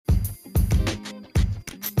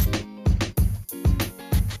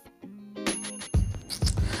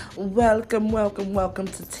Welcome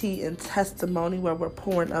to Tea and Testimony, where we're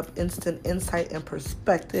pouring up instant insight and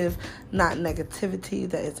perspective, not negativity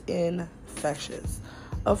that is infectious.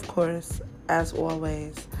 Of course, as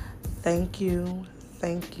always, thank you,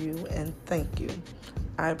 and thank you.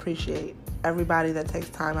 I appreciate everybody that takes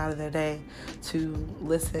time out of their day to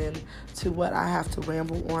listen to what I have to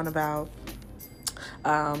ramble on about,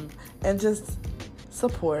 and just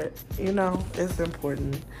support. It's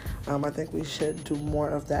important. I think we should do more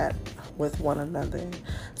of that with one another.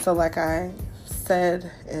 So like I said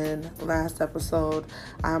in last episode,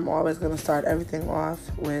 I'm always going to start everything off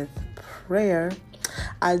with prayer.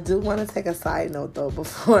 I do want to take a side note though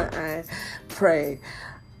before I pray.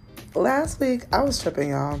 Last week I was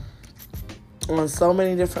tripping, y'all, on so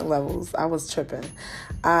many different levels. I was tripping.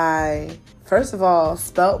 I first of all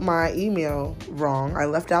spelt my email wrong. I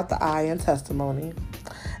left out the I in testimony.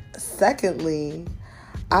 Secondly,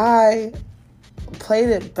 I played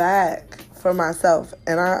it back for myself,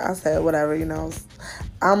 and I said, whatever,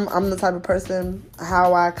 I'm the type of person,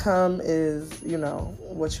 how I come is,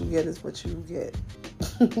 what you get is what you get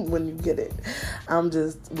when you get it. I'm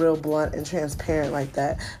just real blunt and transparent like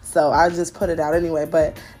that. So I just put it out anyway,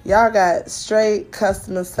 but y'all got straight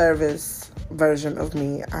customer service version of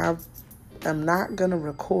me. I am not going to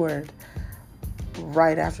record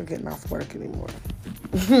right after getting off work anymore.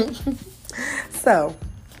 So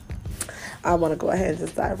I want to go ahead and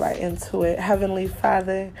just dive right into it. Heavenly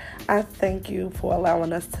Father, I thank you for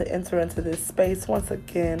allowing us to enter into this space once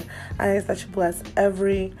again. I ask that you bless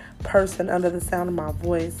every person under the sound of my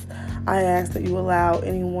voice. I ask that you allow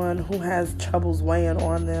anyone who has troubles weighing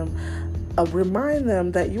on them, remind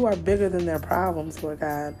them that you are bigger than their problems, Lord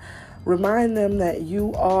God. Remind them that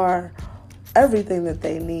you are everything that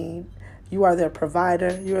they need. You are their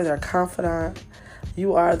provider. You are their confidant.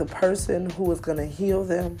 You are the person who is going to heal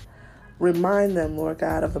them. Remind them, Lord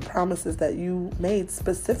God, of the promises that you made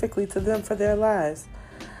specifically to them for their lives.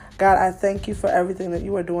 God, I thank you for everything that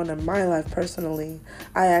you are doing in my life personally.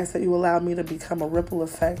 I ask that you allow me to become a ripple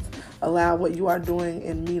effect. Allow what you are doing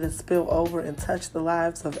in me to spill over and touch the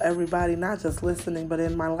lives of everybody, not just listening, but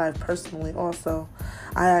in my life personally also.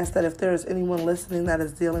 I ask that if there is anyone listening that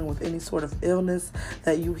is dealing with any sort of illness,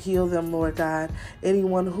 that you heal them, Lord God.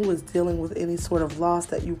 Anyone who is dealing with any sort of loss,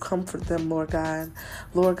 that you comfort them, Lord God.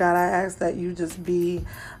 Lord God, I ask that you just be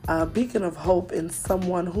a beacon of hope in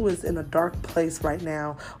someone who is in a dark place right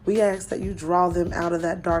now. We ask that you draw them out of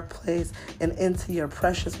that dark place and into your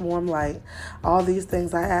precious warm light. All these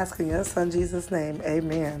things I ask in your son Jesus' name.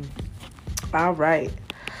 Amen. All right.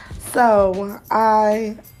 So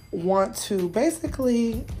I want to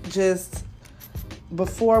basically just,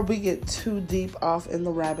 before we get too deep off in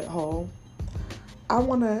the rabbit hole, I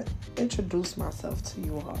want to introduce myself to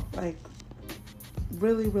you all. Like,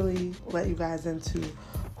 really let you guys into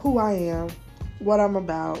who I am, what I'm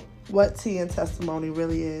about, what Tea and Testimony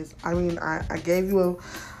really is. I mean, I gave you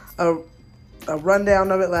a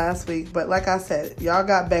rundown of it last week, but like I said, y'all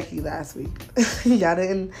got Becky last week. y'all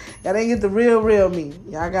didn't get the real me.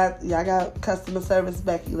 Y'all got customer service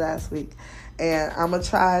Becky last week, and I'm gonna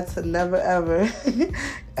try to never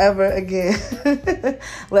ever again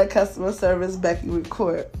let customer service Becky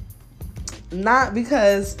record. Not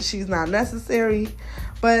because she's not necessary,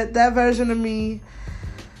 but that version of me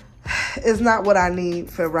is not what I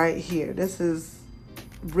need for right here. This is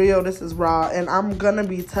real, this is raw, and I'm gonna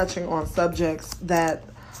be touching on subjects that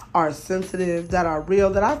are sensitive, that are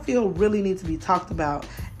real, that I feel really need to be talked about.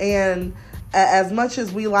 And as much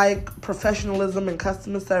as we like professionalism and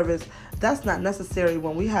customer service, that's not necessary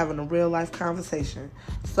when we having a real life conversation.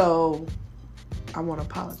 So I want to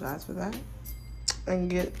apologize for that and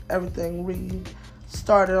get everything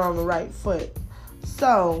restarted on the right foot.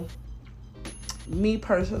 So me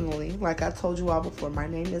personally, like I told you all before, my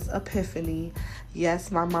name is Epiphany.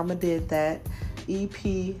 Yes, my mama did that.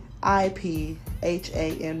 Epiphany.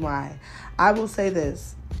 I will say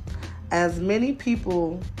this. As many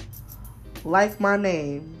people like my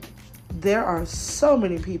name, there are so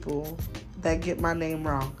many people that get my name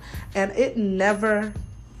wrong. And it never,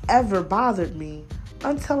 ever bothered me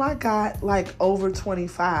until I got like over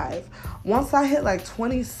 25. Once I hit like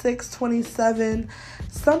 26, 27,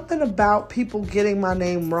 something about people getting my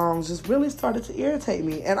name wrong just really started to irritate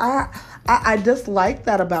me. And I dislike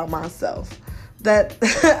that about myself. That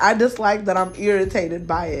I dislike that I'm irritated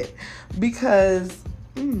by it, because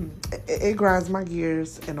it grinds my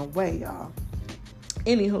gears in a way, y'all.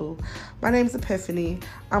 Anywho, my name's Epiphany.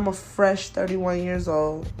 I'm a fresh 31 years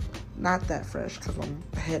old. Not that fresh, because I'm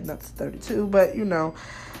heading up to 32, but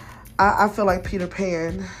I feel like Peter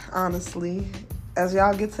Pan, honestly. As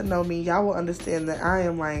y'all get to know me, y'all will understand that I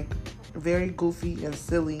am like very goofy and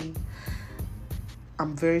silly.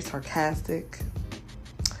 I'm very sarcastic.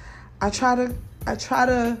 I try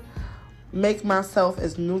to make myself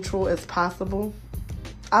as neutral as possible.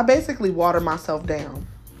 I basically water myself down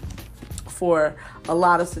for a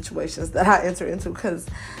lot of situations that I enter into, because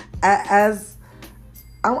as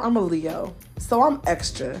I'm a Leo, so I'm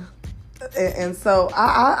extra. And so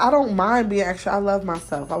I don't mind being extra. I love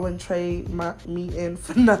myself. I wouldn't trade me in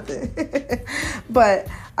for nothing. But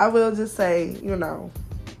I will just say,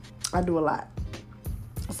 I do a lot.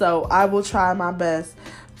 So I will try my best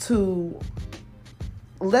to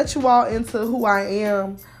let you all into who I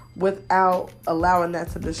am without allowing that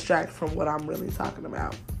to distract from what I'm really talking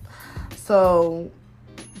about. So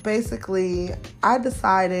basically, I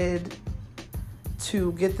decided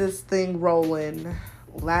to get this thing rolling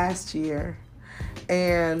last year,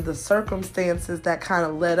 and the circumstances that kind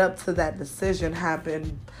of led up to that decision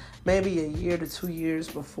happened maybe a year to 2 years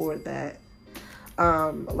before that.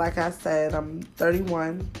 Like I said, I'm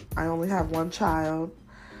 31. I only have one child.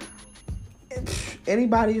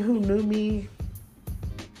 Anybody who knew me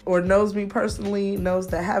or knows me personally knows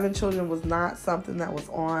that having children was not something that was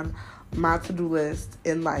on my to-do list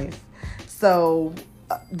in life. So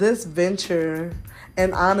this venture,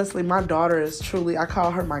 and honestly, my daughter is truly, I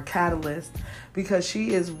call her my catalyst, because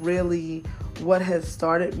she is really what has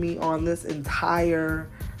started me on this entire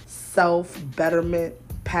self-betterment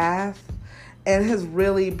path, and has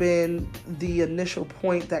really been the initial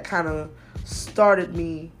point that kind of started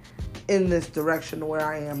me in this direction where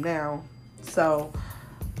I am now. So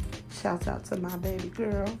shouts out to my baby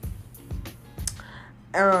girl.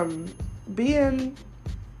 Being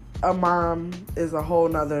a mom is a whole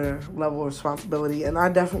nother level of responsibility, and I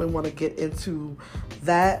definitely want to get into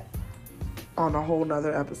that on a whole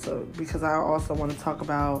nother episode, because I also want to talk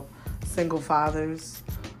about single fathers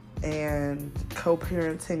and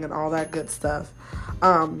co-parenting and all that good stuff.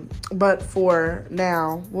 But for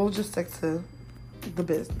now, we'll just stick to the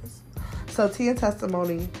business. So Tea and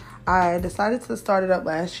Testimony, I decided to start it up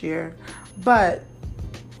last year, but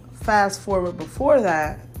fast forward before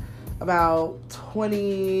that, about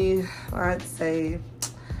 16,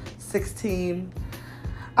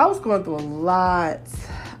 I was going through a lot.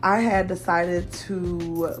 I had decided to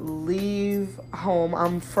leave home.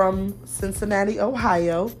 I'm from Cincinnati,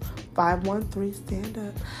 Ohio, 513, stand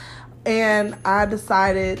up. And I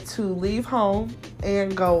decided to leave home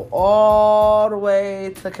and go all the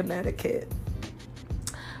way to Connecticut.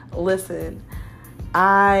 Listen,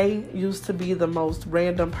 I used to be the most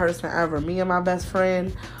random person ever. Me and my best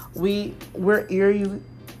friend, we're eerie.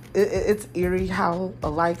 It's eerie how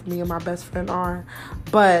alike me and my best friend are,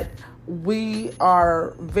 but we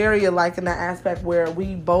are very alike in that aspect where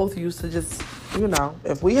we both used to just,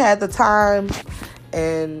 if we had the time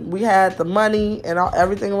and we had the money and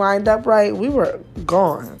everything lined up right, we were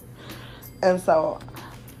gone. And so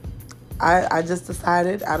I just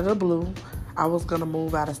decided out of the blue I was going to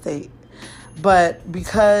move out of state. But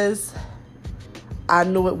because I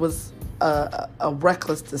knew it was a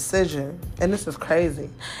reckless decision, and this is crazy,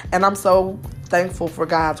 and I'm so thankful for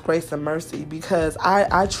God's grace and mercy, because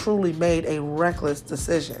I truly made a reckless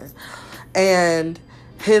decision, and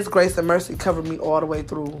His grace and mercy covered me all the way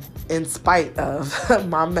through in spite of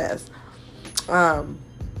my mess.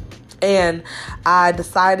 And I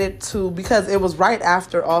decided to, because it was right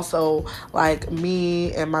after also, like,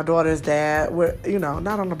 me and my daughter's dad were,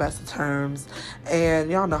 not on the best of terms. And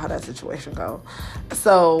y'all know how that situation go.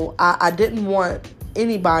 So I didn't want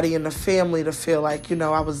anybody in the family to feel like,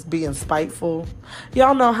 I was being spiteful.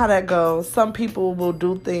 Y'all know how that goes. Some people will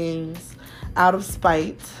do things out of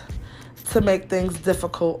spite to make things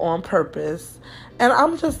difficult on purpose. And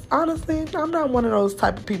I'm just, honestly, I'm not one of those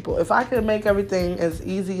type of people. If I can make everything as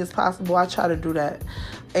easy as possible, I try to do that.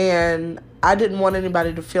 And I didn't want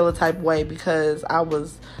anybody to feel a type of way because I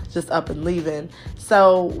was just up and leaving.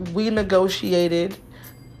 So we negotiated,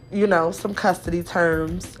 some custody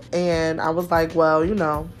terms. And I was like, well,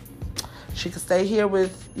 she could stay here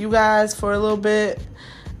with you guys for a little bit,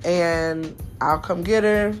 and I'll come get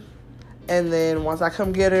her. And then once I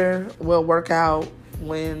come get her, we'll work out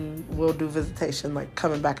when we'll do visitation, like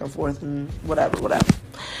coming back and forth and whatever.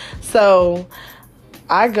 So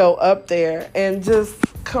I go up there and just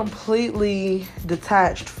completely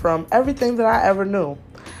detached from everything that I ever knew.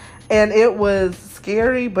 And it was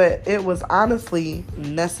scary, but it was honestly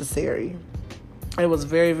necessary. It was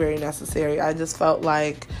very, very necessary. I just felt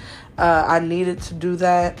like I needed to do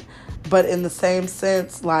that. But in the same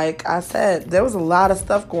sense, like I said, there was a lot of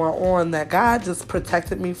stuff going on that God just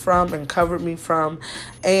protected me from and covered me from.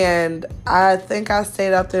 And I think I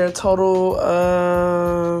stayed out there a total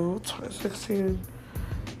of 16.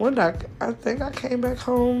 when did I think I came back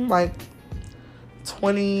home like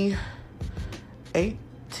 2018.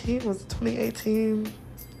 Was it 2018?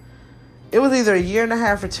 It was either a year and a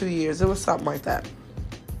half or 2 years. It was something like that.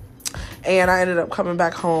 And I ended up coming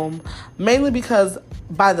back home mainly because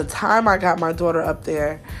by the time I got my daughter up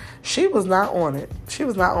there, she was not on it. She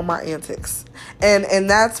was not on my antics. And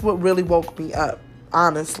that's what really woke me up,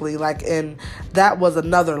 honestly. And that was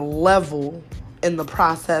another level in the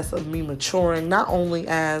process of me maturing, not only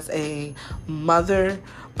as a mother,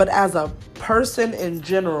 but as a person in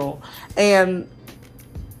general, and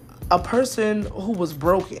a person who was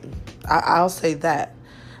broken. I'll say that,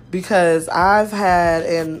 because I've had,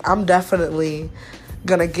 and I'm definitely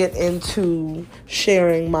gonna get into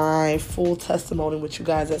sharing my full testimony with you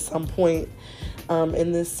guys at some point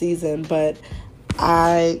in this season, but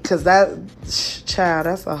because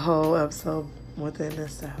that's a whole episode within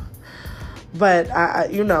itself. But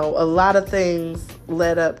a lot of things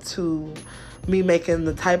led up to me making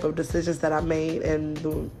the type of decisions that I made,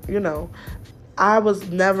 and I was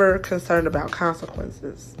never concerned about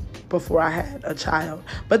consequences before I had a child.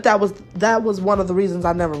 But that was one of the reasons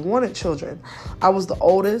I never wanted children. I was the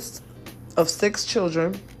oldest of 6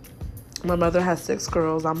 children. My mother has 6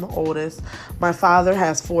 girls. I'm the oldest. My father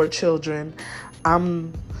has 4 children.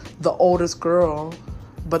 I'm the oldest girl,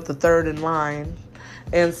 but the third in line.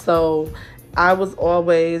 And so I was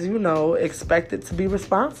always, expected to be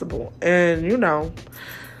responsible. And,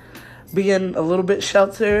 being a little bit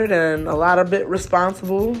sheltered and a lot of bit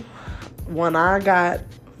responsible, when I got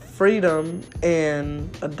freedom and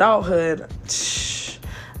adulthood,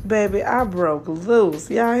 baby, I broke loose.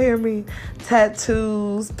 Y'all hear me?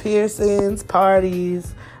 Tattoos, piercings,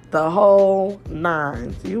 parties, the whole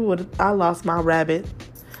 9. I lost my rabbit.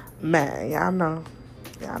 Man, y'all know.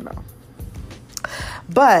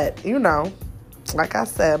 But, like I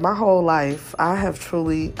said, my whole life, I have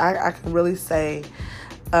truly, I can really say,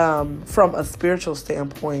 from a spiritual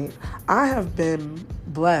standpoint, I have been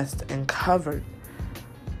blessed and covered,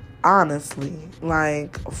 honestly.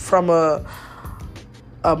 From a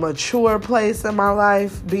mature place in my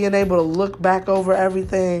life, being able to look back over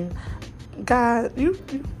everything, God, you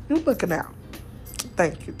looking out.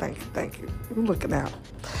 Thank you. You're looking out.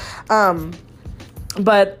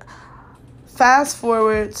 But fast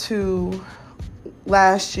forward to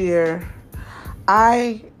last year,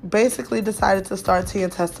 I basically decided to start Tea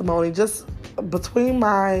and Testimony just between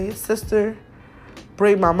my sister,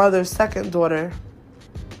 Bree, my mother's second daughter,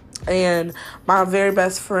 and my very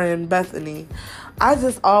best friend, Bethany. I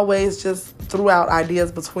just always just threw out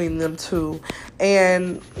ideas between them two,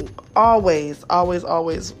 and always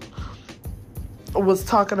was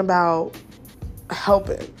talking about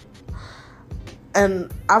helping.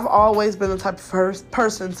 And I've always been the type of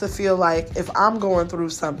person to feel like if I'm going through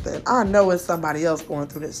something, I know it's somebody else going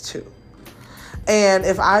through this too. And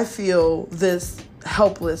if I feel this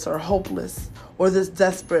helpless or hopeless or this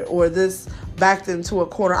desperate or this backed into a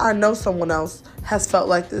corner, I know someone else has felt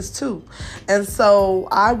like this too. And so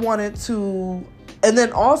I wanted to, and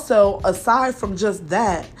then also aside from just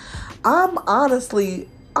that, I'm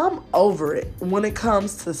over it when it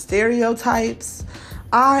comes to stereotypes.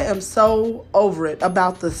 I am so over it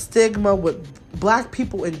about the stigma with Black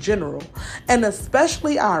people in general, and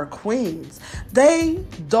especially our queens. They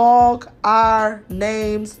dog our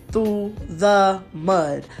names through the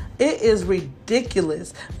mud. It is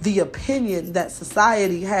ridiculous, the opinion that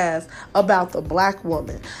society has about the Black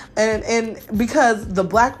woman. And because the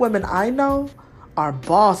Black women I know are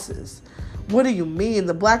bosses. What do you mean?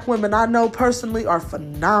 The Black women I know personally are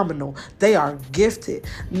phenomenal. They are gifted.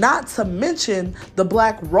 Not to mention the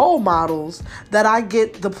Black role models that I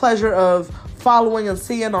get the pleasure of following and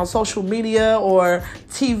seeing on social media or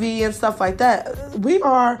TV and stuff like that. We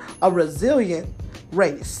are a resilient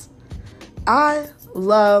race. I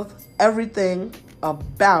love everything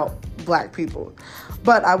about Black people.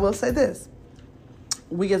 But I will say this.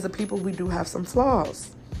 We as a people, we do have some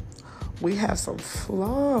flaws. We have some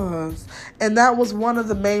flaws. And that was one of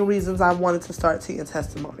the main reasons I wanted to start Tea and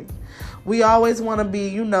Testimony. We always want to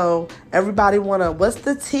be, everybody want to, what's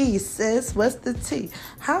the tea, sis? What's the tea?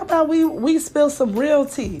 How about we spill some real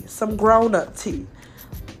tea, some grown-up tea?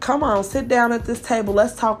 Come on, sit down at this table.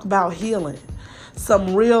 Let's talk about healing.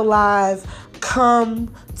 Some real live,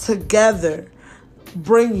 come together,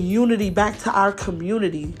 bring unity back to our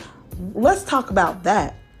community. Let's talk about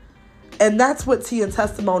that. And that's what Tea and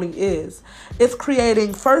Testimony is. It's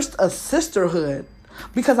creating first a sisterhood,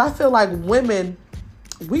 because I feel like women,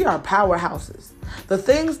 we are powerhouses. The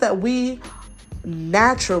things that we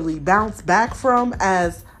naturally bounce back from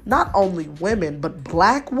as not only women, but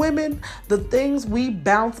Black women, the things we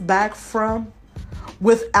bounce back from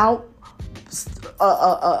without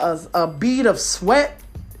a bead of sweat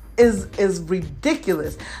is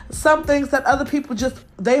ridiculous. Some things that other people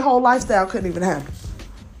their whole lifestyle couldn't even handle,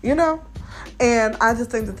 you know? And I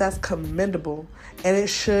just think that that's commendable, and it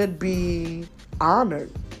should be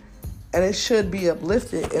honored, and it should be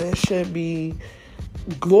uplifted, and it should be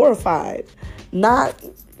glorified. Not,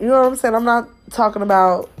 you know what I'm saying? I'm not talking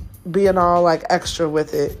about being all like extra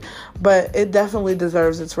with it, but it definitely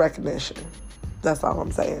deserves its recognition. That's all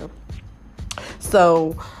I'm saying.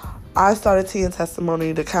 So I started Tea and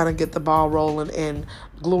Testimony to kind of get the ball rolling and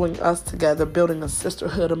gluing us together, building a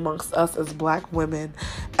sisterhood amongst us as Black women,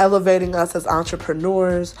 elevating us as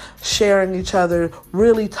entrepreneurs, sharing each other,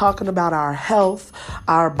 really talking about our health,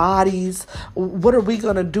 our bodies. What are we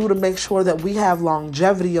going to do to make sure that we have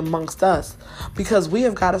longevity amongst us? Because we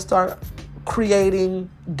have got to start creating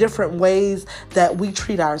different ways that we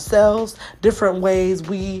treat ourselves, different ways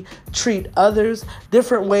we treat others,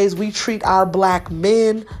 different ways we treat our Black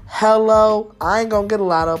men. Hello, I ain't gonna get a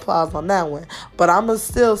lot of applause on that one, but I'm gonna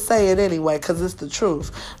still say it anyway because it's the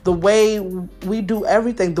truth. The way we do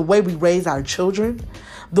everything, the way we raise our children,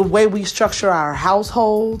 the way we structure our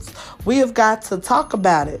households, we have got to talk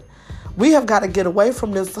about it. We have got to get away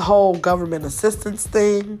from this whole government assistance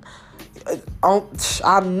thing.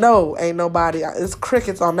 I know ain't nobody, it's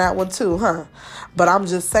crickets on that one too, huh? But I'm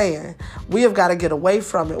just saying, we have got to get away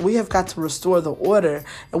from it. We have got to restore the order,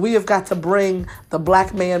 and we have got to bring the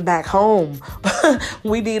Black man back home.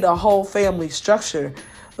 We need a whole family structure.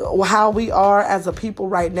 How we are as a people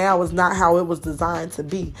right now is not how it was designed to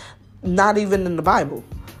be. Not even in the Bible.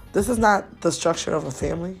 This is not the structure of a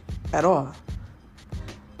family at all.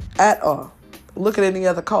 At all. Look at any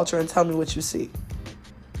other culture and tell me what you see.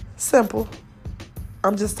 Simple.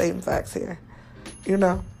 I'm just stating facts here, you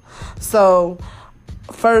know? So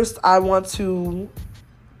first, I want to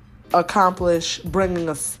accomplish bringing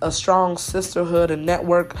a strong sisterhood and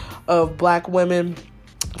network of Black women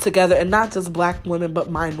together, and not just Black women,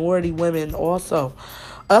 but minority women also.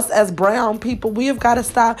 Us as brown people, we have got to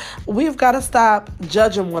stop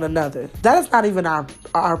judging one another. That is not even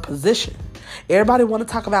our position. Everybody want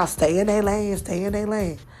to talk about stay in their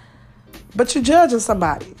lane. But you're judging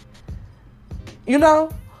somebody. You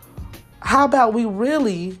know, how about we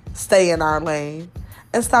really stay in our lane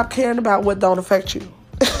and stop caring about what don't affect you?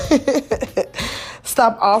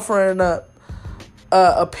 Stop offering up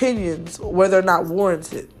opinions where they're not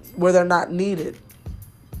warranted, where they're not needed.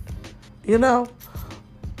 You know,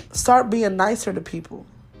 start being nicer to people.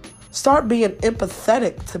 Start being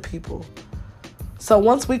empathetic to people. So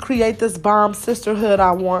once we create this bomb sisterhood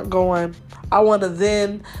I want going, I want to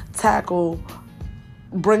then tackle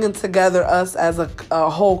bringing together us as a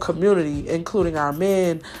whole community, including our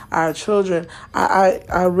men, our children.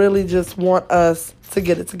 I really just want us to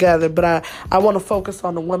get it together. But I want to focus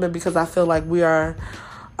on the women because I feel like we are,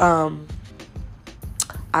 I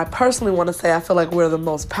personally want to say I feel like we're the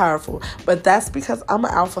most powerful. But that's because I'm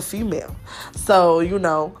an alpha female. So, you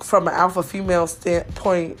know, from an alpha female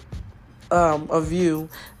standpoint of view,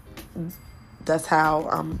 that's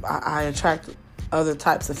how I attract other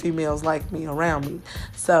types of females like me around me.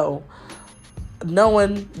 So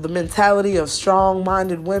knowing the mentality of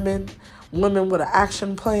strong-minded women with an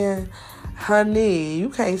action plan, honey, you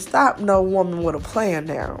can't stop no woman with a plan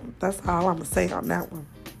now. That's all I'm going to say on that one.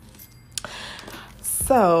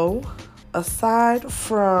 So aside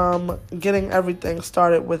from getting everything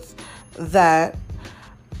started with that,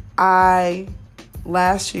 I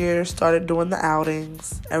last year started doing the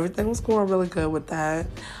outings. Everything was going really good with that.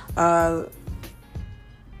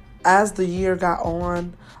 As the year got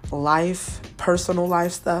on, personal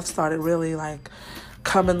life stuff started really like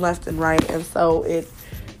coming left and right. And so it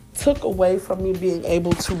took away from me being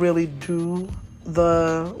able to really do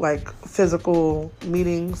the like physical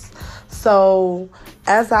meetings. So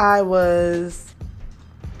as I was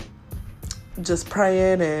just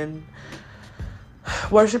praying and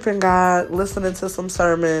worshiping God, listening to some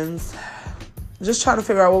sermons, just trying to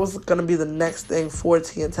figure out what was going to be the next thing for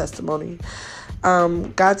Tea and Testimony,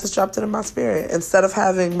 God just dropped it in my spirit. Instead of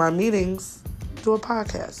having my meetings, do a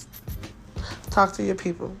podcast. Talk to your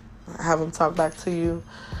people. Have them talk back to you,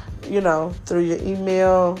 you know, through your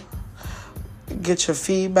email. Get your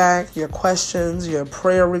feedback, your questions, your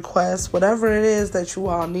prayer requests, whatever it is that you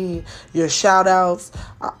all need, your shout outs,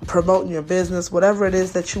 promoting your business, whatever it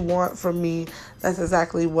is that you want from me, that's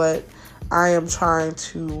exactly what I am trying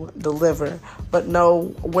to deliver. But know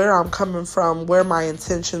where I'm coming from, where my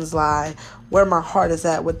intentions lie, where my heart is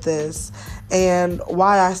at with this, and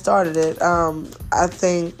why I started it. I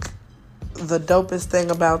think the dopest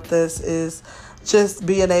thing about this is just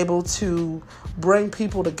being able to bring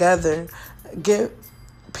people together, get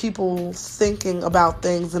people thinking about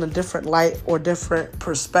things in a different light or different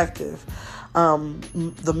perspective.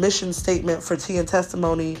 The mission statement for Tea and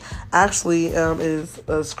Testimony actually is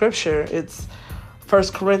a scripture. It's 1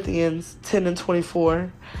 Corinthians 10 and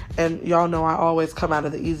 24. And y'all know I always come out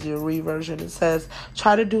of the easier read version. It says,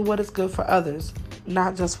 try to do what is good for others,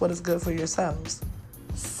 not just what is good for yourselves.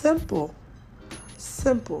 Simple.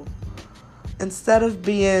 Instead of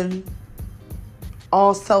being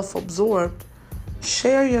all self-absorbed,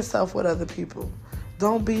 share yourself with other people.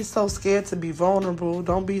 Don't be so scared to be vulnerable.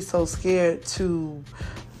 Don't be so scared to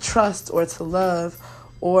trust or to love,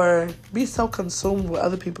 or be so consumed with what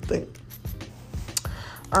other people think.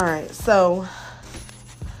 All right, so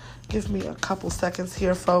give me a couple seconds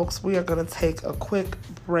here, folks. We are going to take a quick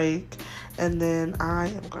break, and then I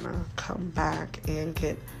am going to come back and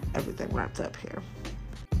get everything wrapped up here.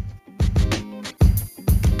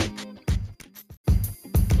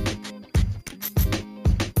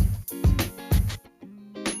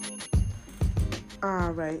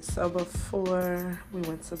 All right, so before we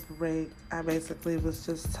went to break, I basically was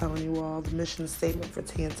just telling you all the mission statement for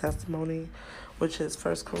Tea and Testimony, which is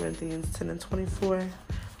 1 Corinthians 10 and 24.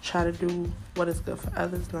 Try to do what is good for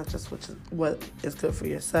others, not just what is good for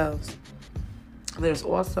yourselves. There's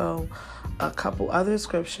also a couple other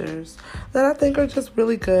scriptures that I think are just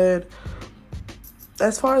really good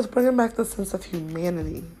as far as bringing back the sense of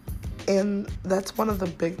humanity. And that's one of the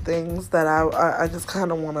big things that I just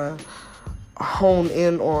kind of want to hone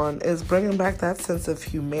in on, is bringing back that sense of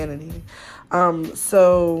humanity.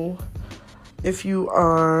 So if you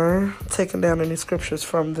are taking down any scriptures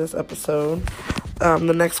from this episode,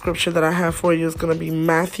 the next scripture that I have for you is going to be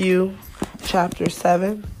Matthew chapter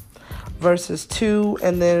 7, verses 2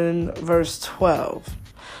 and then verse 12.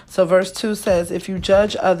 So verse 2 says, if you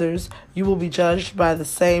judge others, you will be judged by the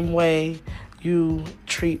same way you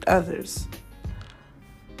treat others.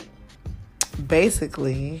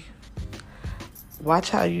 Basically,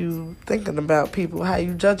 watch how you thinking about people, how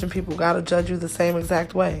you judging people. Gotta judge you the same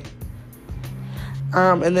exact way.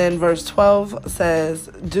 And then verse 12 says,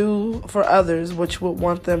 do for others what you would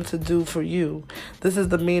want them to do for you. This is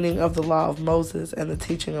the meaning of the law of Moses and the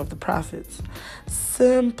teaching of the prophets.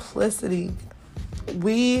 Simplicity.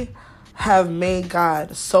 We have made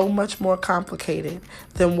God so much more complicated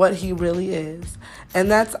than what he really is. And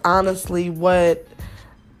that's honestly what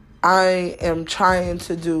I am trying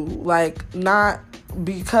to do. Like, not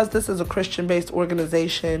because this is a Christian-based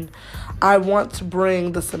organization, I want to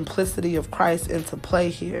bring the simplicity of Christ into play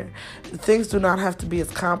here. Things do not have to be as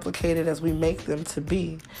complicated as we make them to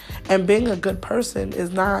be. And being a good person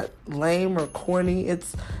is not lame or corny.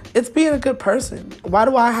 It's being a good person. Why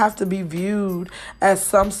do I have to be viewed as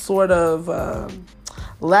some sort of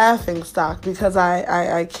laughing stock because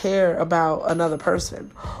I care about another person,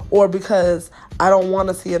 or because I don't want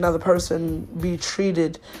to see another person be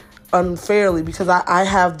treated unfairly because I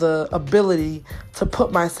have the ability to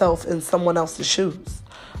put myself in someone else's shoes?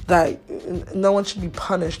 That no one should be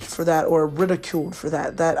punished for that or ridiculed for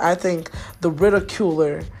that. That I think the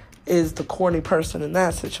ridiculer is the corny person in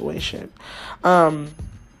that situation.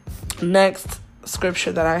 Next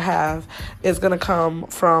scripture that I have is going to come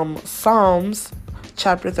from Psalms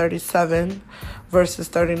chapter 37, verses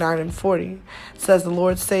 39 and 40. It says, the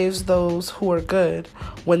Lord saves those who are good.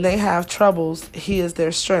 When they have troubles, he is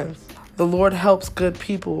their strength. The Lord helps good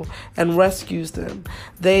people and rescues them.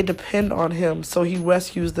 They depend on him, so he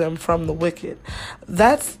rescues them from the wicked.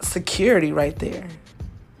 That's security right there.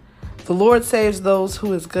 The Lord saves those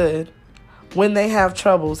who is good. When they have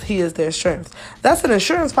troubles, he is their strength. That's an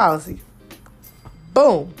insurance policy.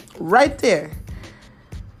 Boom. Right there.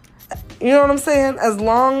 You know what I'm saying? As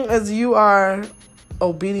long as you are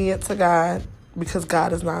obedient to God, because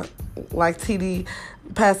God is not, like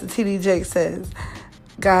Pastor T.D. Jakes says,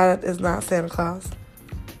 God is not Santa Claus.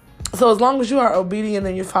 So as long as you are obedient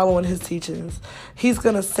and you're following his teachings, he's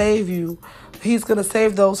going to save you. He's going to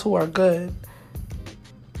save those who are good.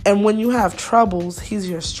 And when you have troubles, he's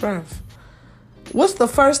your strength. What's the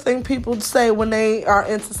first thing people say when they are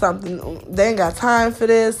into something? They ain't got time for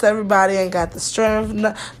this. Everybody ain't got the strength.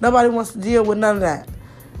 Nobody wants to deal with none of that.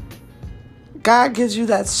 God gives you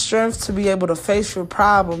that strength to be able to face your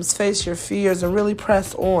problems, face your fears, and really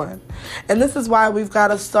press on. And this is why we've got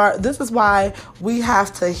to start. This is why we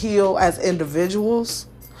have to heal as individuals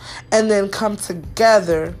and then come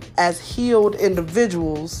together as healed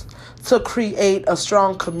individuals to create a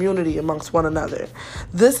strong community amongst one another.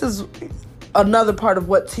 This is another part of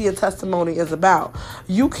what Tia Testimony is about.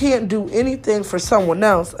 You can't do anything for someone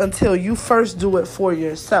else until you first do it for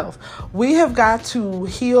yourself. We have got to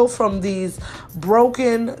heal from these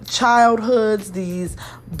broken childhoods, these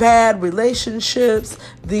bad relationships,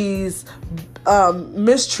 these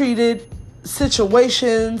mistreated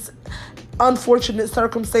situations, unfortunate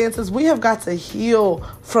circumstances. We have got to heal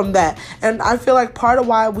from that. And I feel like part of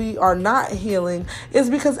why we are not healing is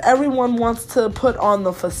because everyone wants to put on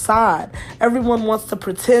the facade. Everyone wants to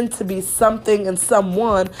pretend to be something and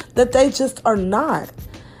someone that they just are not.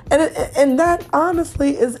 And that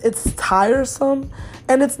honestly it's tiresome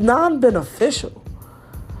and it's non-beneficial.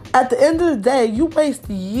 At the end of the day, you waste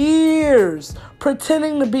years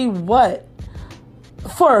pretending to be what?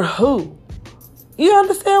 For who? You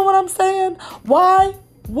understand what I'm saying? Why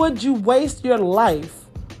would you waste your life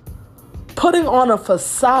putting on a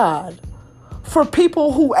facade for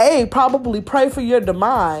people who, A, probably pray for your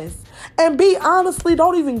demise, and B, honestly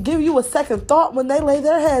don't even give you a second thought when they lay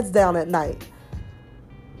their heads down at night?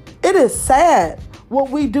 It is sad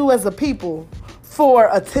what we do as a people for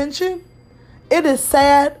attention. It is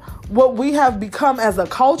sad what we have become as a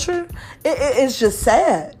culture. It's just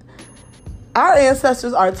sad. Our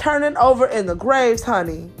ancestors are turning over in the graves,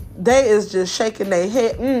 honey. They is just shaking their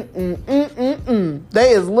head. They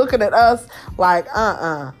is looking at us like,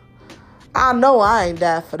 I know I ain't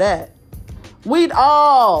died for that. We'd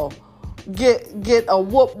all get a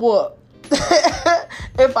whoop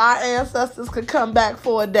if our ancestors could come back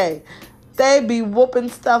for a day. They'd be whooping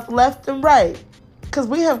stuff left and right. Because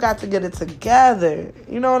we have got to get it together.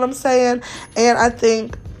 You know what I'm saying? And I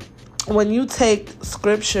think when you take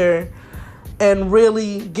scripture and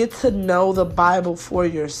really get to know the Bible for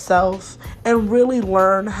yourself and really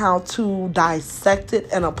learn how to dissect it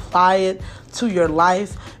and apply it to your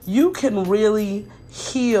life, you can really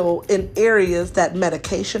heal in areas that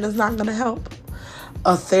medication is not going to help.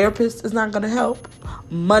 A therapist is not going to help.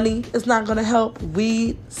 Money is not going to help.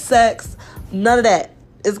 Weed, sex, none of that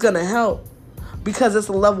is going to help, because it's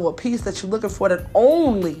a level of peace that you're looking for that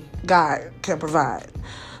only God can provide.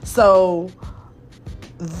 So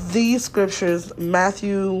these scriptures,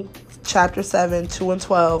 Matthew chapter 7, 2 and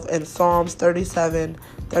 12, and Psalms 37,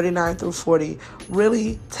 39 through 40,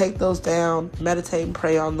 really take those down, meditate and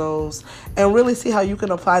pray on those, and really see how you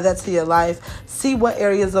can apply that to your life. See what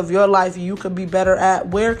areas of your life you could be better at.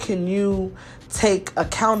 Where can you take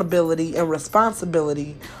accountability and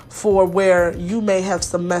responsibility for where you may have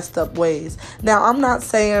some messed up ways. Now, I'm not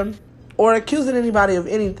saying or accusing anybody of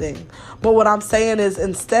anything, but what I'm saying is,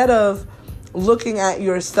 instead of looking at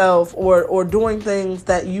yourself or doing things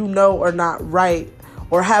that you know are not right,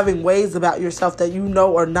 or having ways about yourself that you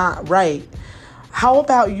know are not right, how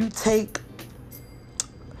about you take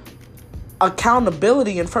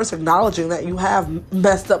accountability and first acknowledging that you have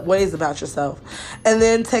messed up ways about yourself, and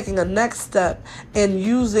then taking a next step and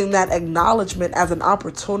using that acknowledgement as an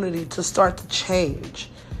opportunity to start to change.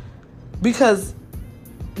 Because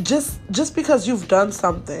just because you've done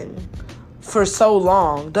something for so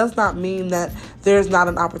long does not mean that there's not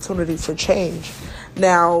an opportunity for change.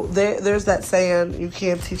 Now, there's that saying, you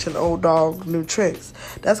can't teach an old dog new tricks.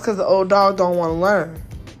 That's because the old dog don't want to learn.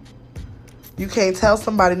 You can't tell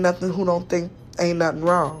somebody nothing who don't think ain't nothing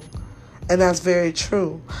wrong. And that's very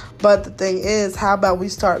true. But the thing is, how about we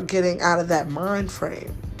start getting out of that mind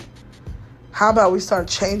frame? How about we start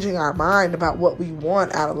changing our mind about what we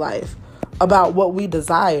want out of life, about what we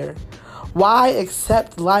desire? Why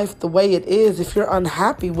accept life the way it is if you're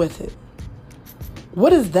unhappy with it?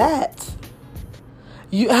 What is that?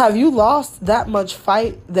 Have you lost that much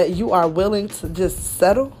fight that you are willing to just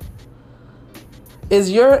settle? Is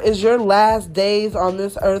your last days on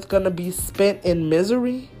this earth going to be spent in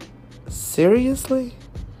misery? Seriously?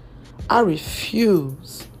 I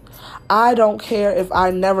refuse. I don't care if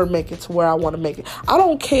I never make it to where I want to make it. I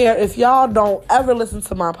don't care if y'all don't ever listen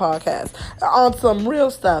to my podcast. On some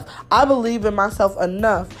real stuff, I believe in myself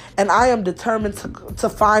enough, and I am determined to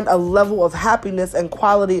find a level of happiness and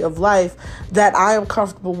quality of life that I am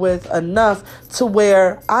comfortable with enough to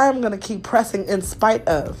where I am going to keep pressing in spite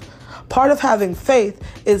of. Part of having faith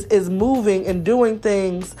is moving and doing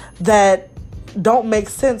things that don't make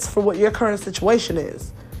sense for what your current situation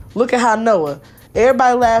is. Look at how Noah.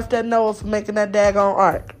 Everybody laughed at Noah for making that daggone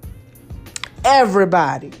ark.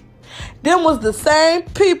 Everybody. Them was the same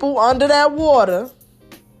people under that water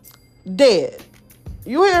dead.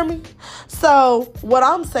 You hear me? So what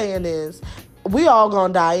I'm saying is, we all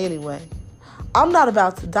gonna die anyway. I'm not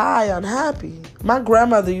about to die unhappy. My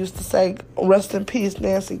grandmother used to say, rest in peace,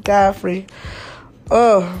 Nancy Godfrey.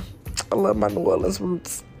 Oh, I love my New Orleans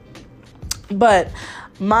roots. But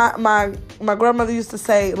My grandmother used to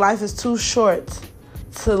say, life is too short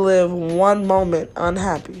to live one moment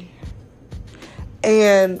unhappy.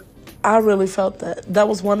 And I really felt that. That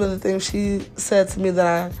was one of the things she said to me that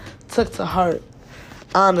I took to heart,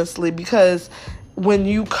 honestly, because when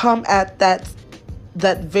you come at that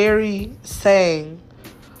very saying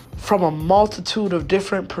from a multitude of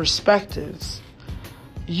different perspectives,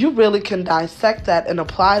 you really can dissect that and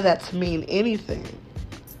apply that to mean anything.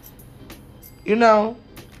 You know?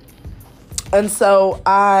 And so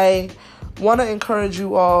I want to encourage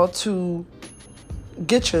you all to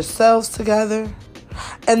get yourselves together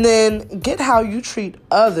and then get how you treat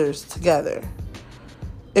others together.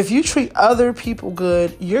 If you treat other people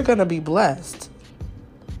good, you're going to be blessed.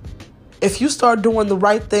 If you start doing the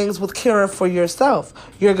right things with caring for yourself,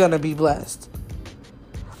 you're going to be blessed.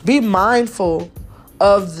 Be mindful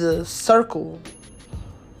of the circle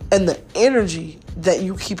and the energy that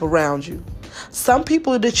you keep around you. Some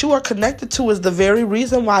people that you are connected to is the very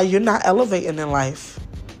reason why you're not elevating in life.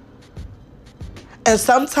 And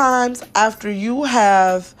sometimes after you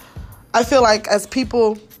have, I feel like as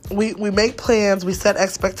people, we make plans, we set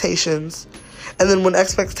expectations, and then when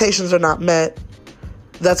expectations are not met,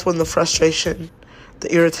 that's when the frustration,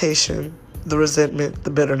 the irritation, the resentment,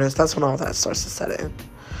 the bitterness, that's when all that starts to set in.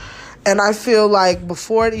 And I feel like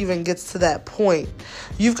before it even gets to that point,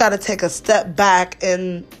 you've got to take a step back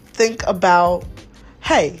and think about,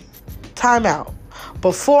 hey, time out.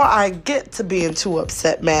 Before I get to being too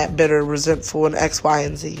upset, mad, bitter, resentful, and X, Y,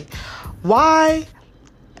 and Z, why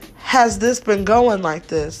has this been going like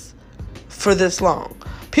this for this long?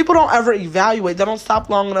 People don't ever evaluate. They don't stop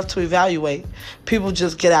long enough to evaluate. People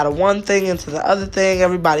just get out of one thing into the other thing.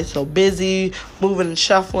 Everybody's so busy, moving and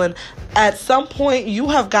shuffling. At some point, you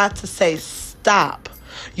have got to say stop.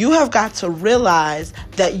 You have got to realize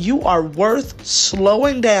that you are worth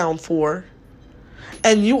slowing down for,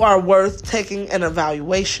 and you are worth taking an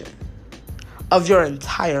evaluation of your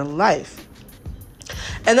entire life.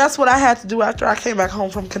 And that's what I had to do after I came back home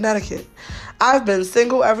from Connecticut. I've been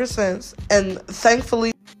single ever since, and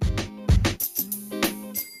thankfully,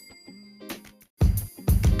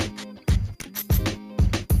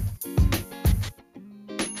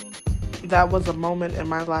 that was a moment in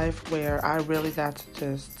my life where I really got to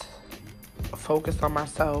just focus on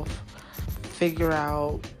myself, figure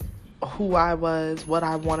out who I was, what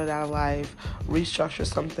I wanted out of life, restructure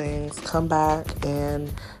some things, come back and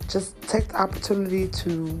just take the opportunity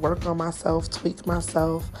to work on myself, tweak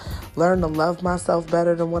myself, learn to love myself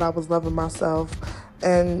better than what I was loving myself.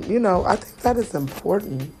 And, I think that is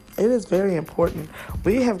important. It is very important.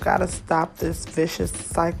 We have got to stop this vicious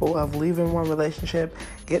cycle of leaving one relationship,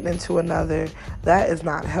 getting into another. That is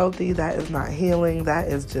not healthy. That is not healing. That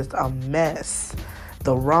is just a mess.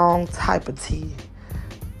 The wrong type of tea.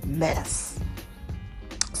 Mess.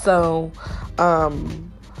 So,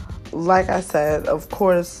 like I said, of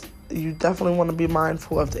course, you definitely want to be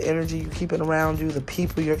mindful of the energy you're keeping around you, the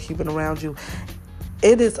people you're keeping around you.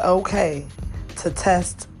 It is okay to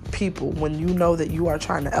test people when you know that you are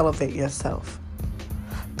trying to elevate yourself.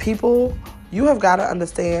 People, you have got to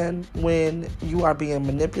understand when you are being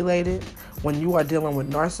manipulated, when you are dealing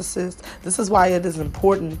with narcissists. This is why it is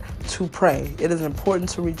important to pray. It is important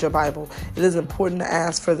to read your Bible. It is important to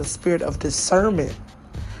ask for the spirit of discernment.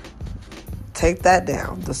 Take that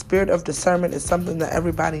down. The spirit of discernment is something that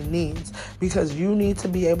everybody needs, because you need to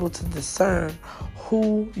be able to discern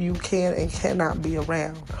who you can and cannot be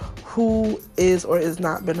around, who is or is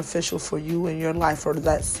not beneficial for you in your life or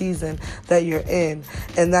that season that you're in.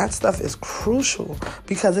 And that stuff is crucial,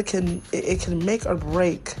 because it can make or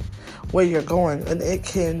break where you're going, and it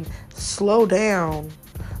can slow down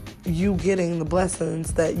you getting the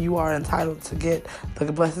blessings that you are entitled to get,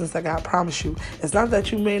 the blessings that God promised you. It's not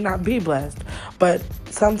that you may not be blessed, but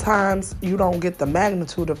sometimes you don't get the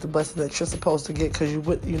magnitude of the blessing that you're supposed to get because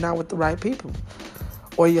you're not with the right people.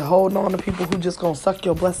 Or you're holding on to people who just gonna suck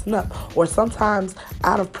your blessing up. Or sometimes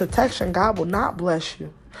out of protection, God will not bless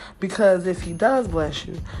you, because if he does bless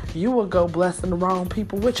you, you will go blessing the wrong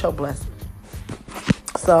people with your blessing.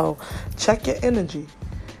 So check your energy.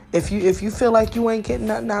 If you feel like you ain't getting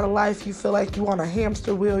nothing out of life, you feel like you on a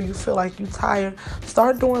hamster wheel, you feel like you tired,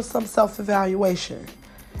 start doing some self-evaluation.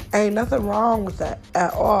 Ain't nothing wrong with that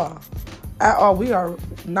at all. At all. We are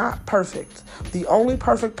not perfect. The only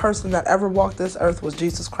perfect person that ever walked this earth was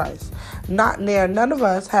Jesus Christ. Not near. None of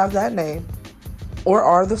us have that name or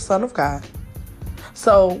are the Son of God.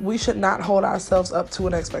 So we should not hold ourselves up to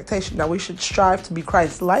an expectation. Now, we should strive to be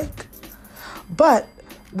Christ-like, but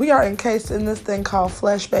we are encased in this thing called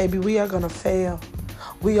flesh, baby. We are going to fail.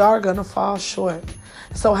 We are going to fall short.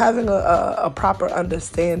 So having a proper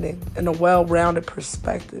understanding and a well-rounded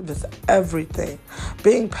perspective is everything.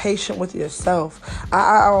 Being patient with yourself.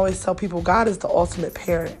 I always tell people God is the ultimate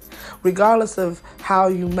parent. Regardless of how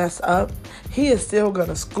you mess up, he is still going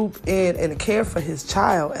to scoop in and care for his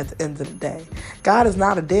child at the end of the day. God is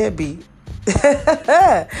not a deadbeat.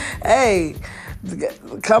 Hey,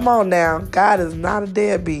 come on now. God is not a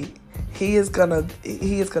deadbeat. He is gonna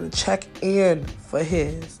check in for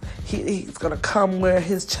his. He's gonna come where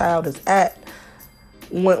his child is at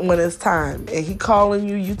when it's time. And he calling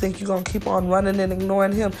you, you think you're gonna keep on running and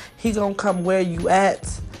ignoring him. He gonna come where you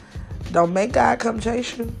at. Don't make God come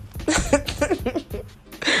chase you.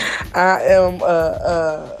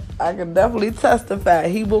 I can definitely testify.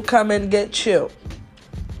 He will come and get you,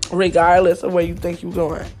 regardless of where you think you're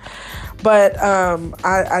going. But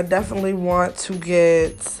I definitely want to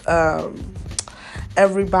get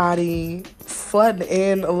everybody flooding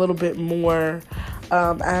in a little bit more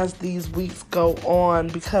as these weeks go on,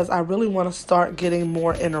 because I really want to start getting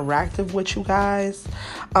more interactive with you guys.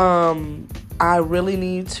 I really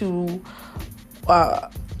need to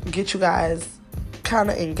get you guys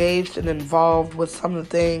kind of engaged and involved with some of the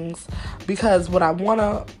things, because what I want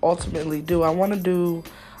to ultimately do, I want to do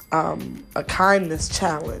a kindness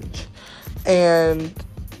challenge, and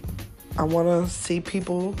I want to see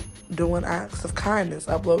people doing acts of kindness,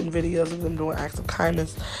 uploading videos of them doing acts of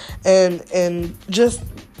kindness, and just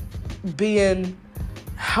being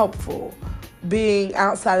helpful, being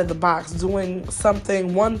outside of the box, doing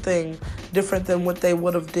one thing different than what they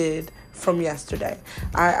would have did from yesterday.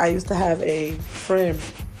 I used to have a friend,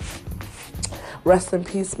 rest in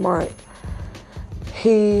peace, Mark.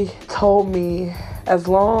 He told me, as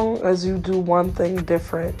long as you do one thing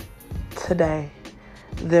different today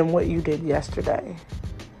than what you did yesterday,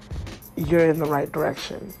 you're in the right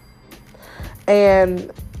direction.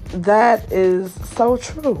 And that is so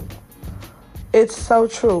true. It's so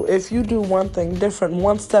true. If you do one thing different,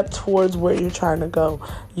 one step towards where you're trying to go,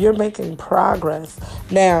 you're making progress.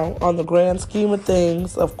 Now, on the grand scheme of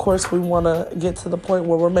things, of course, we want to get to the point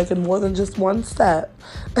where we're making more than just one step.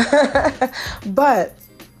 But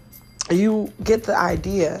you get the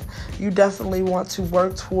idea. You definitely want to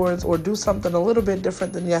work towards or do something a little bit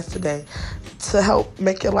different than yesterday to help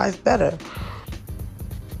make your life better.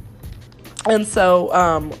 And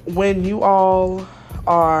so when you all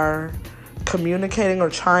are communicating or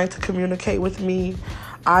trying to communicate with me,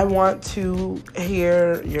 I want to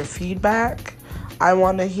hear your feedback. I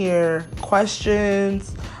want to hear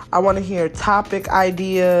questions. I want to hear topic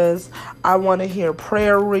ideas. I want to hear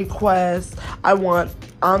prayer requests. I want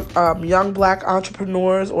young black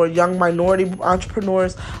entrepreneurs or young minority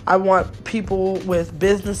entrepreneurs. I want people with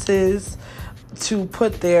businesses to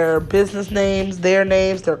put their business names, their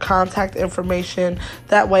contact information.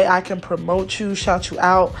 That way I can promote you, shout you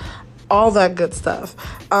out, all that good stuff.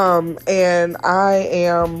 And I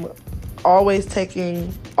am always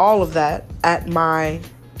taking all of that at my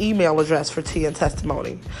email address for Tea and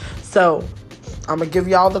Testimony. So I'm going to give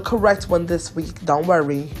y'all the correct one this week. Don't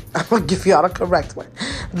worry. I'm going to give y'all the correct one.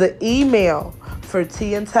 The email for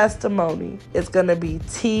Tea and Testimony is going to be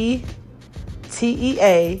TEA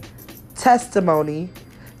testimony,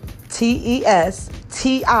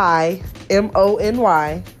 TESTIMONY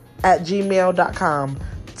 @gmail.com.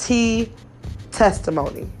 Tea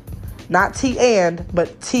testimony. Not T and,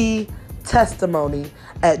 but Tea testimony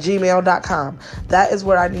 @gmail.com. That is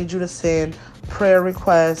where I need you to send prayer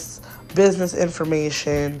requests, business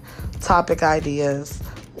information, topic ideas,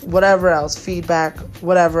 whatever else, feedback,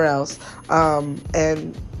 whatever else.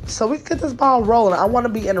 And so we can get this ball rolling. I want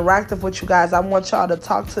to be interactive with you guys. I want y'all to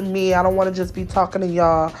talk to me. I don't want to just be talking to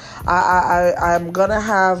y'all. I'm going to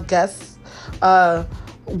have guests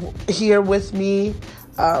here with me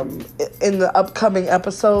in the upcoming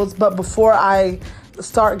episodes. But before I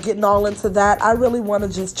start getting all into that, I really want to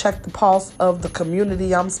just check the pulse of the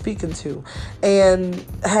community I'm speaking to. And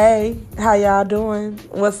hey, how y'all doing?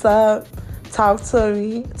 What's up? Talk to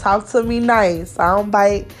me nice. I don't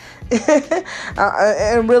bite.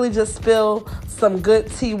 And really just spill some good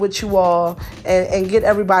tea with you all and get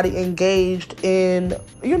everybody engaged in,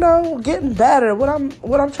 getting better. What I'm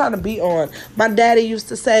trying to be on. My daddy used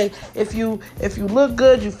to say, if you look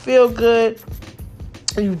good, you feel good,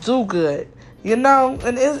 and you do good.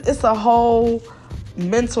 And it's a whole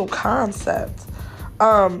mental concept.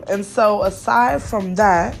 And so aside from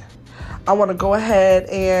that, I want to go ahead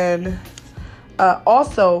and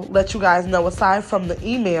also let you guys know, aside from the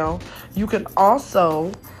email, you can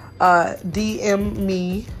also DM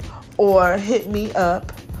me or hit me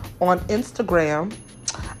up on Instagram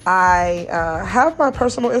I have my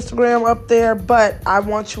personal Instagram up there, but I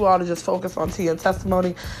want you all to just focus on Tea and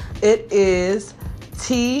Testimony. It is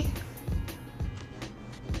T,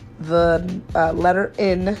 the letter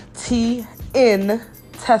N, T, N,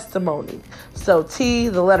 Testimony. So T,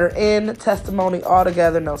 the letter N, Testimony, all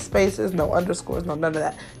together, no spaces, no underscores, no none of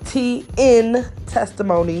that. T, N,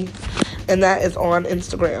 Testimony. And that is on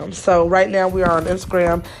Instagram. So right now we are on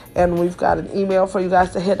Instagram, and we've got an email for you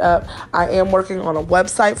guys to hit up. I am working on a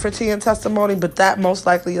website for Tea and Testimony, but that most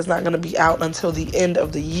likely is not going to be out until the end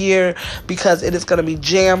of the year, because it is going to be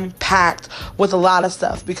jam-packed with a lot of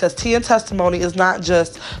stuff. Because Tea and Testimony is not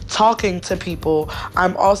just talking to people.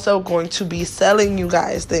 I'm also going to be selling you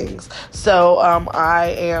guys things. So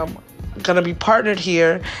I am going to be partnered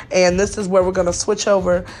here, and this is where we're going to switch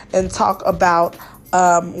over and talk about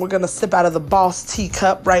we're going to sip out of the Boss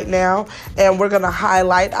teacup right now, and we're going to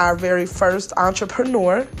highlight our very first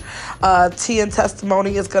entrepreneur. Tea and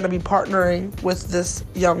Testimony is going to be partnering with this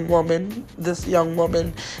young woman. This young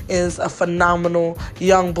woman is a phenomenal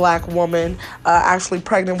young black woman, actually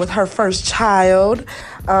pregnant with her first child.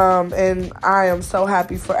 And I am so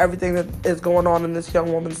happy for everything that is going on in this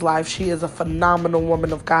young woman's life. She is a phenomenal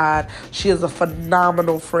woman of God. She is a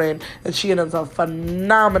phenomenal friend, and she is a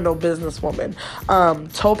phenomenal businesswoman.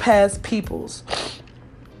 Topaz Peoples.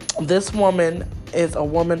 This woman is a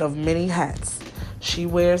woman of many hats. She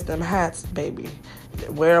wears them hats, baby.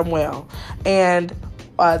 Wear them well. And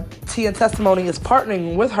Tea and Testimony is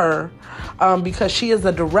partnering with her because she is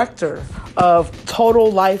the director of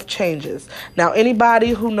Total Life Changes. Now,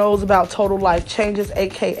 anybody who knows about Total Life Changes,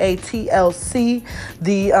 aka TLC,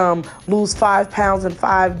 the lose 5 pounds in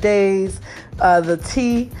 5 days, the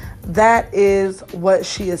tea, that is what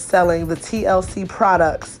she is selling, the TLC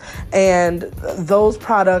products. And those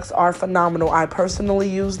products are phenomenal. I personally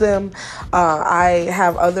use them. I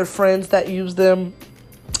have other friends that use them.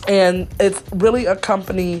 And it's really a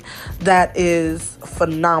company that is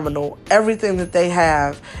phenomenal. Everything that they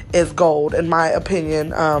have is gold, in my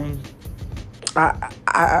opinion. I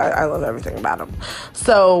love everything about them.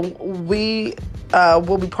 So we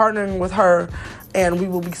will be partnering with her, and we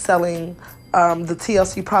will be selling the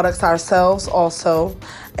TLC products ourselves also,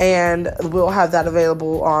 and we'll have that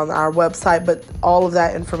available on our website. But all of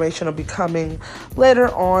that information will be coming later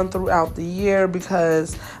on throughout the year,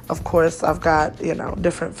 because of course I've got,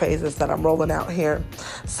 different phases that I'm rolling out here.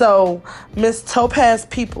 So Miss Topaz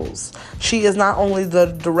Peoples, she is not only the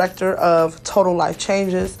director of Total Life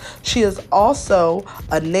Changes, she is also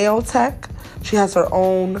a nail tech. She has her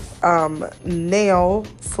own nail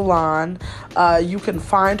salon. You can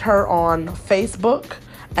find her on Facebook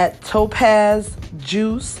at Topaz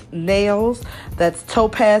Juice Nails. That's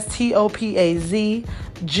Topaz, Topaz,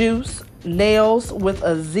 Juice Nails with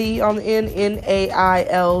a Z on the end,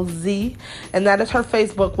 Nailz. And that is her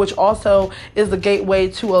Facebook, which also is the gateway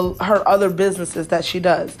to her other businesses that she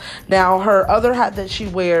does. Now, her other hat that she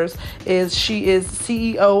wears is she is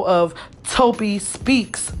CEO of Topi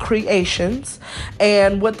Speaks Creations,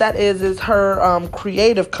 and what that is her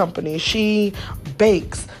creative company. She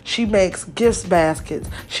bakes, she makes gift baskets,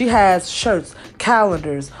 she has shirts,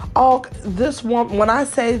 calendars, all this woman. When I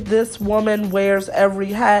say this woman wears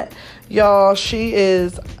every hat, y'all, she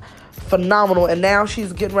is phenomenal. And now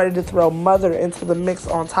she's getting ready to throw mother into the mix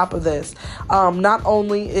on top of this. Not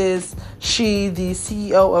only is she the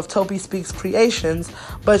CEO of Topi Speaks Creations,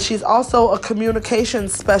 but she's also a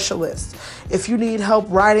communications specialist. If you need help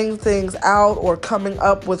writing things out or coming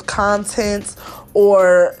up with content,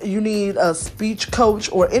 or you need a speech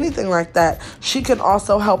coach or anything like that, she can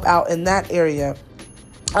also help out in that area.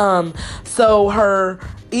 So her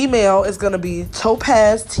email is going to be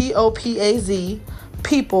Topaz, Topaz,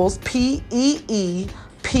 Peoples, Peeples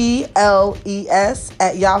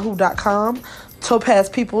at yahoo.com. Topaz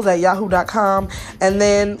Peoples at yahoo.com. And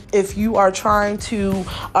then if you are trying to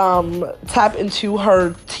tap into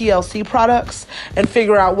her TLC products and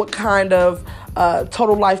figure out what kind of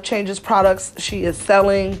Total Life Changes products she is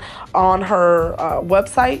selling on her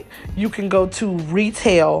website, you can go to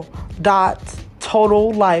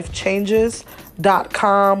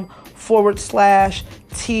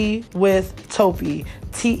retail.totallifechanges.com/Tea with Topi.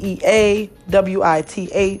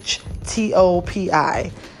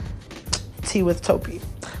 TEAWITHTOPI. Tea with Topi.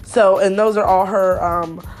 So, and those are all her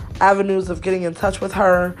avenues of getting in touch with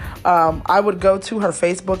her. I would go to her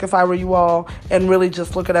Facebook if I were you all and really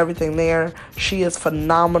just look at everything there. She is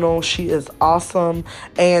phenomenal. She is awesome.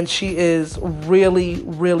 And she is really,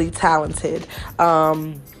 really talented.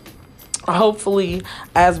 Hopefully,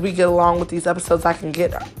 as we get along with these episodes, I can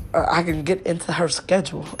get I can get into her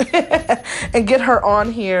schedule and get her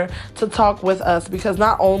on here to talk with us, because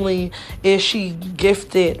not only is she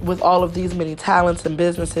gifted with all of these many talents and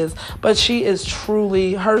businesses, but she is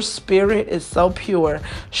truly, her spirit is so pure.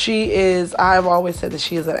 I've always said that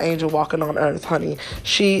she is an angel walking on earth, honey.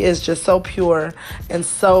 She is just so pure and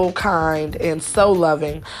so kind and so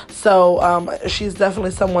loving. So she's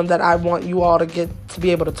definitely someone that I want you all to get to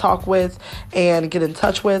be able to talk with and get in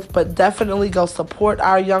touch with. But definitely go support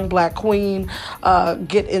our young Black queen.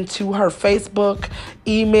 Get into her Facebook,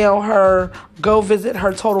 email her, go visit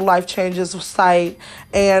her Total Life Changes site,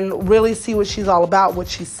 and really see what she's all about, what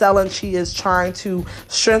she's selling. She is trying to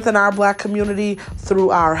strengthen our Black community through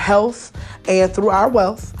our health and through our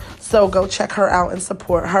wealth. So go check her out and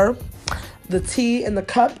support her. The tea in the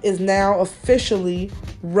cup is now officially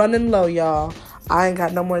running low, y'all. I ain't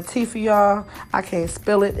got no more tea for y'all. I can't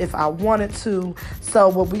spill it if I wanted to. So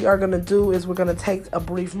what we are going to do is we're going to take a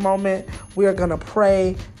brief moment. We are going to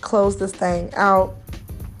pray, close this thing out,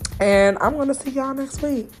 and I'm going to see y'all next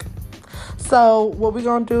week. So what we're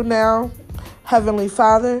going to do now, Heavenly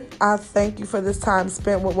Father, I thank you for this time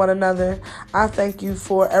spent with one another. I thank you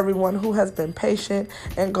for everyone who has been patient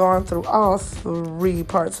and gone through all 3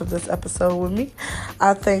 parts of this episode with me.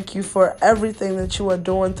 I thank you for everything that you are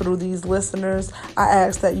doing through these listeners. I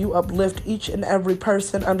ask that you uplift each and every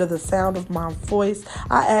person under the sound of my voice.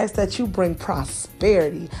 I ask that you bring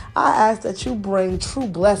prosperity. I ask that you bring true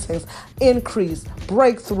blessings, increase,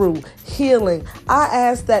 breakthrough, healing. I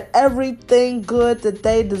ask that everything good that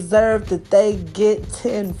they deserve, that they get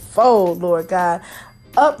tenfold, Lord God.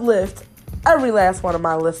 Uplift every last one of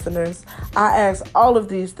my listeners. I ask all of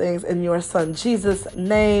these things in your son Jesus'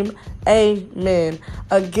 name. Amen.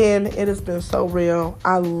 Again, it has been so real.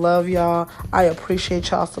 I love y'all. I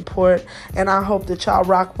appreciate y'all support, and I hope that y'all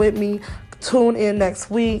rock with me. Tune in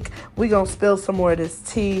next week. We gonna spill some more of this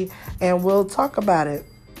tea and we'll talk about it.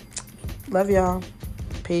 Love y'all.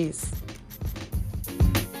 Peace.